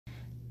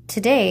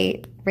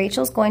Today,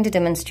 Rachel's going to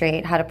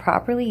demonstrate how to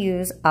properly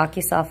use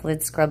OCuSOFT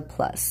Lid Scrub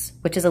Plus,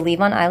 which is a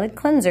leave-on eyelid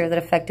cleanser that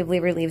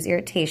effectively relieves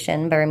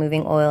irritation by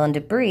removing oil and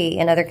debris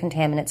and other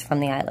contaminants from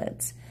the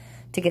eyelids.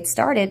 To get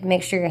started,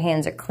 make sure your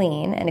hands are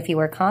clean, and if you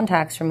wear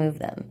contacts, remove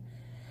them.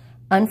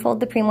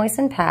 Unfold the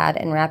pre-moistened pad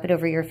and wrap it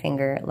over your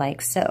finger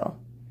like so.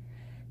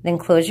 Then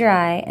close your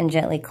eye and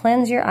gently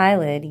cleanse your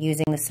eyelid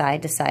using the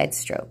side-to-side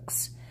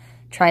strokes.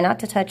 Try not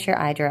to touch your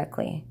eye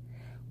directly.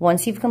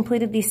 Once you've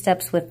completed these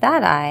steps with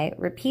that eye,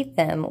 repeat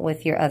them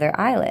with your other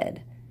eyelid.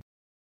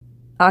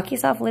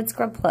 OCuSOFT Lid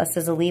Scrub Plus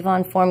is a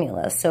leave-on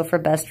formula, so for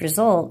best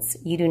results,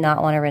 you do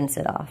not want to rinse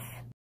it off.